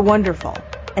 the wonderful,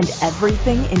 and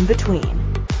everything in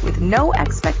between, with no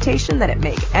expectation that it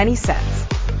make any sense.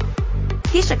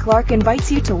 Keisha Clark invites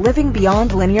you to Living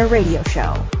Beyond Linear Radio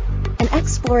Show, an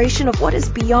exploration of what is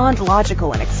beyond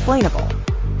logical and explainable,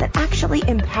 that actually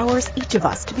empowers each of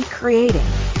us to be creating,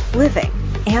 living,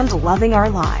 and loving our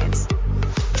lives.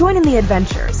 Join in the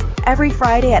adventures every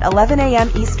Friday at 11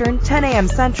 a.m. Eastern, 10 a.m.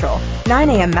 Central, 9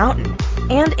 a.m. Mountain,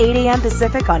 and 8 a.m.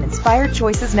 Pacific on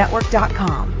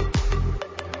InspiredChoicesNetwork.com.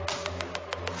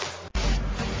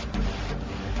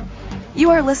 You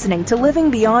are listening to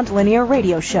Living Beyond Linear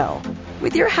Radio Show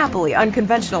with your happily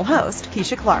unconventional host,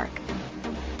 Keisha Clark.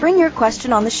 Bring your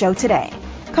question on the show today.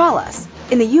 Call us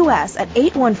in the U.S. at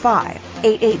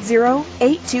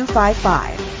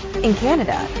 815-880-8255. In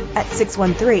Canada at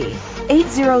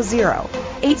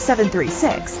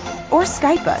 613-800-8736. Or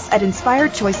Skype us at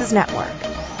Inspired Choices Network.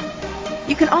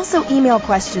 You can also email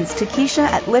questions to Keisha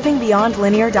at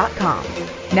livingbeyondlinear.com.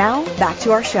 Now, back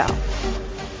to our show.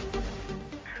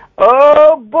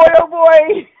 Oh boy, oh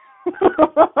boy.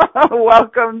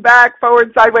 Welcome back,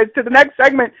 forward, sideways, to the next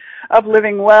segment of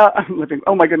Living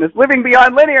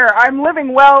Beyond Linear. I'm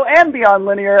living well and beyond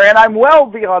linear, and I'm well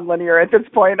beyond linear at this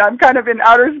point. I'm kind of in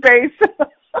outer space.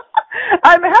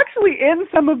 I'm actually in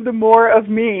some of the more of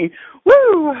me.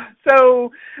 Woo!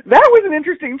 So that was an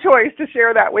interesting choice to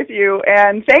share that with you,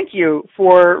 and thank you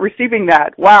for receiving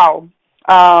that. Wow.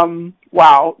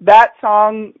 Wow. That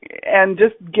song and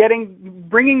just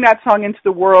bringing that song into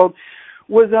the world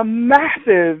was a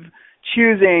massive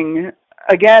choosing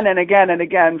again and again and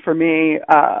again for me,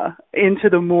 into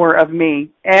the more of me.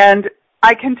 And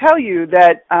I can tell you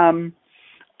that,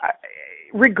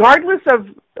 regardless of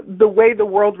the way the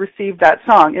world received that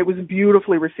song, it was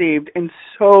beautifully received in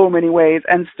so many ways,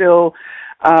 and still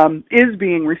is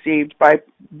being received by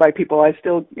people. I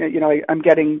still, I'm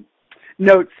getting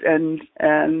notes and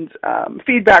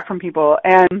feedback from people,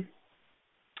 and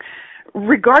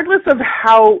regardless of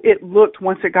how it looked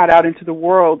once it got out into the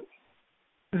world,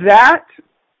 that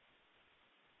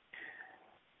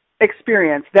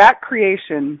experience, that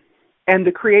creation, and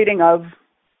the creating of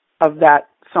that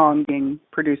song being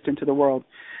produced into the world,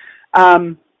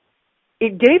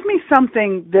 it gave me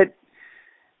something that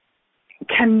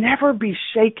can never be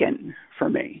shaken for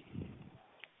me.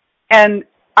 And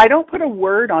I don't put a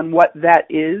word on what that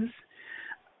is.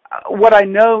 What I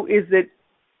know is that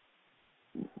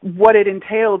what it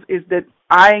entails is that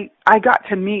I got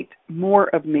to meet more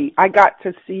of me. I got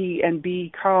to see and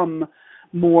become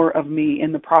more of me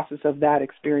in the process of that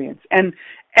experience. And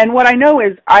what I know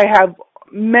is I have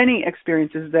many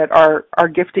experiences that are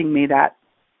gifting me that.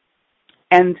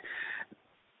 And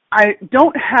I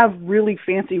don't have really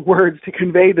fancy words to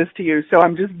convey this to you, so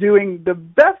I'm just doing the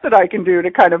best that I can do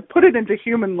to kind of put it into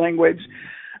human language.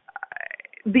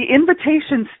 The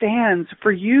invitation stands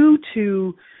for you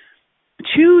to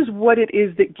choose what it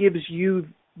is that gives you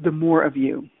the more of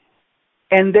you.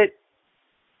 And that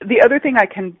the other thing I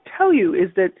can tell you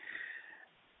is that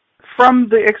from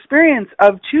the experience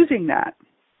of choosing that,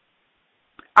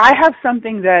 I have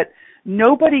something that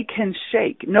nobody can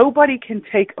shake, nobody can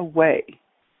take away.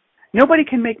 Nobody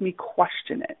can make me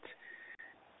question it.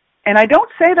 And I don't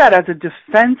say that as a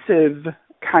defensive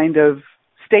kind of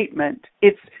statement.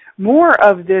 It's more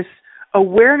of this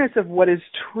awareness of what is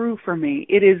true for me.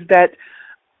 It is that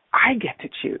I get to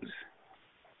choose.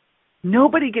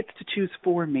 Nobody gets to choose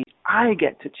for me. I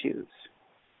get to choose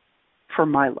for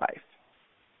my life.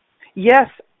 Yes,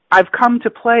 I've come to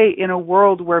play in a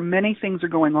world where many things are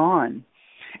going on.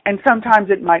 And sometimes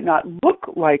it might not look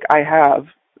like I have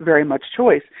very much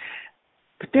choice.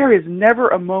 But there is never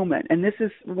a moment, and this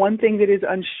is one thing that is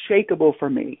unshakable for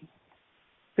me.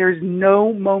 There's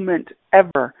no moment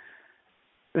ever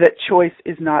that choice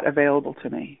is not available to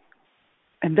me.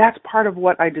 And that's part of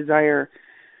what I desire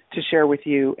to share with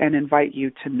you and invite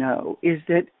you to know, is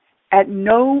that at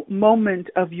no moment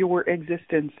of your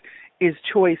existence is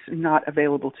choice not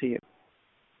available to you.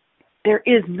 There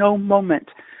is no moment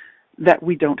that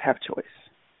we don't have choice.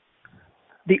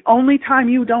 The only time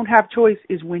you don't have choice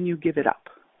is when you give it up.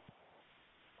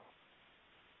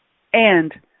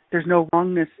 And there's no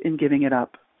wrongness in giving it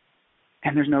up.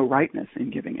 And there's no rightness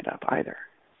in giving it up either.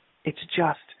 It's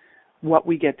just what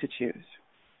we get to choose.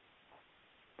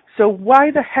 So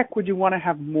why the heck would you want to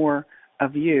have more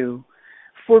of you?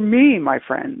 For me, my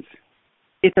friends,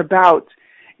 it's about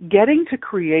getting to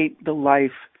create the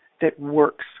life that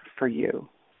works for you.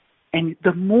 And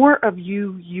the more of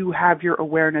you you have your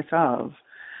awareness of,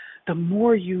 the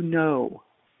more you know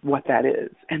what that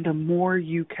is, and the more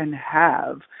you can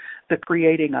have the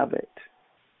creating of it.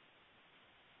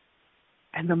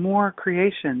 And the more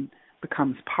creation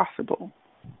becomes possible.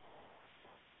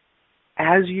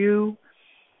 As you,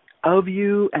 of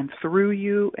you, and through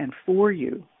you, and for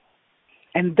you.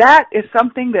 And that is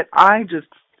something that I just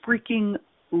freaking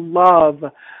love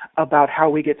about how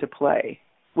we get to play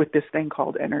with this thing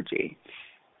called energy.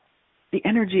 The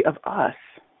energy of us.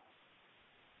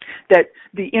 That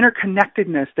the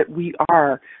interconnectedness that we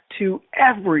are to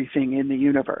everything in the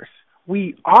universe.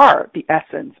 We are the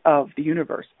essence of the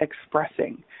universe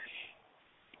expressing.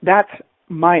 That's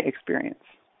my experience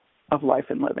of life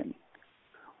and living.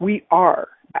 We are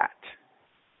that.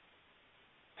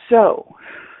 So,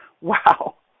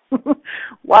 wow.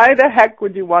 Why the heck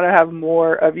would you want to have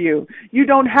more of you? You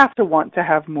don't have to want to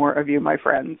have more of you, my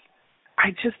friends.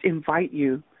 I just invite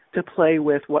you to play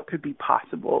with what could be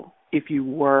possible if you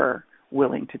were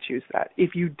willing to choose that,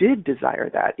 if you did desire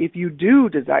that, if you do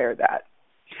desire that.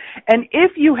 And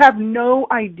if you have no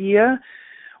idea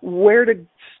where to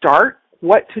start,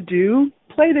 what to do,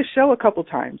 play this show a couple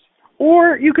times.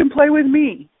 Or you can play with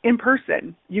me in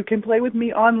person. You can play with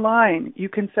me online. You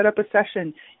can set up a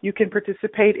session. You can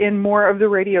participate in more of the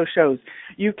radio shows.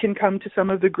 You can come to some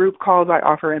of the group calls I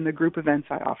offer and the group events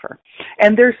I offer.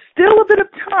 And there's still a bit of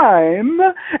time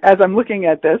as I'm looking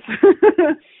at this.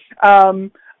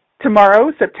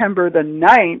 Tomorrow, September the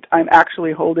 9th, I'm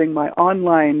actually holding my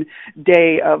online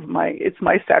day of it's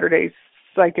my Saturday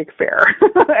psychic fair.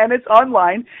 And it's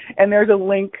online, and there's a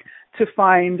link to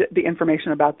find the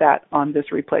information about that on this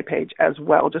replay page as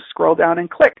well. Just scroll down and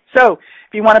click. So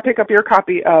if you want to pick up your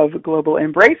copy of Global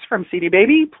Embrace from CD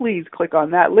Baby, please click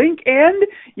on that link. And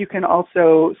you can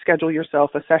also schedule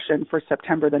yourself a session for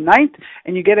September the 9th,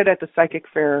 and you get it at the Psychic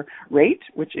Fair rate,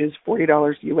 which is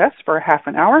 $40 US for a half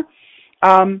an hour.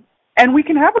 And we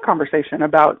can have a conversation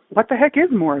about what the heck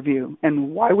is more of you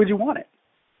and why would you want it?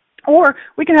 Or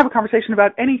we can have a conversation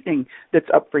about anything that's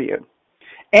up for you.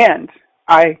 And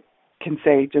I can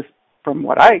say, just from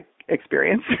what I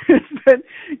experience, that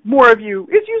more of you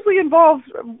is usually involved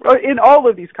in all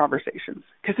of these conversations,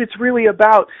 because it's really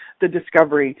about the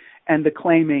discovery and the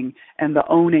claiming and the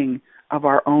owning of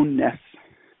our ownness,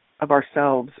 of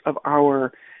ourselves, of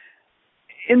our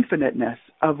infiniteness,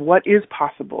 of what is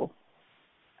possible.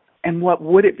 And what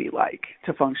would it be like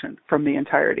to function from the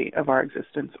entirety of our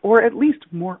existence, or at least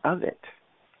more of it?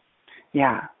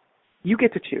 Yeah, you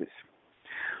get to choose.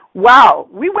 Wow,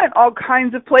 we went all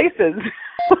kinds of places.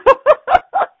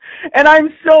 And I'm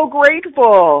so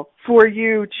grateful for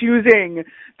you choosing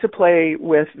to play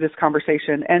with this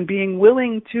conversation and being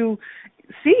willing to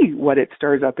see what it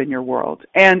stirs up in your world.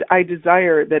 And I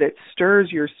desire that it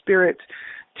stirs your spirit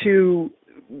to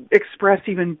express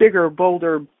even bigger,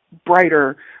 bolder,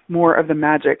 brighter, more of the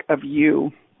magic of you,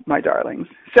 my darlings.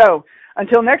 So,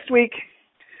 until next week,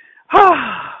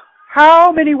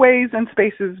 how many ways and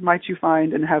spaces might you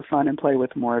find and have fun and play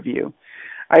with more of you?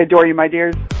 I adore you, my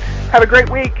dears. Have a great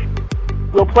week.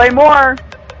 We'll play more,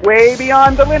 way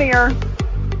beyond the linear.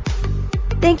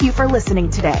 Thank you for listening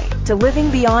today to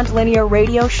Living Beyond Linear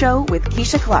Radio Show with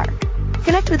Keisha Clark.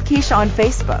 Connect with Keisha on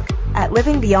Facebook at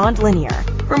Living Beyond Linear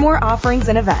for more offerings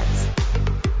and events.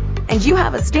 And you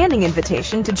have a standing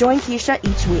invitation to join Keisha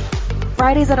each week.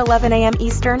 Fridays at 11 a.m.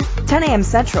 Eastern, 10 a.m.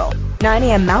 Central, 9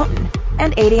 a.m. Mountain,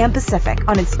 and 8 a.m. Pacific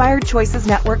on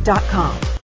InspiredChoicesNetwork.com.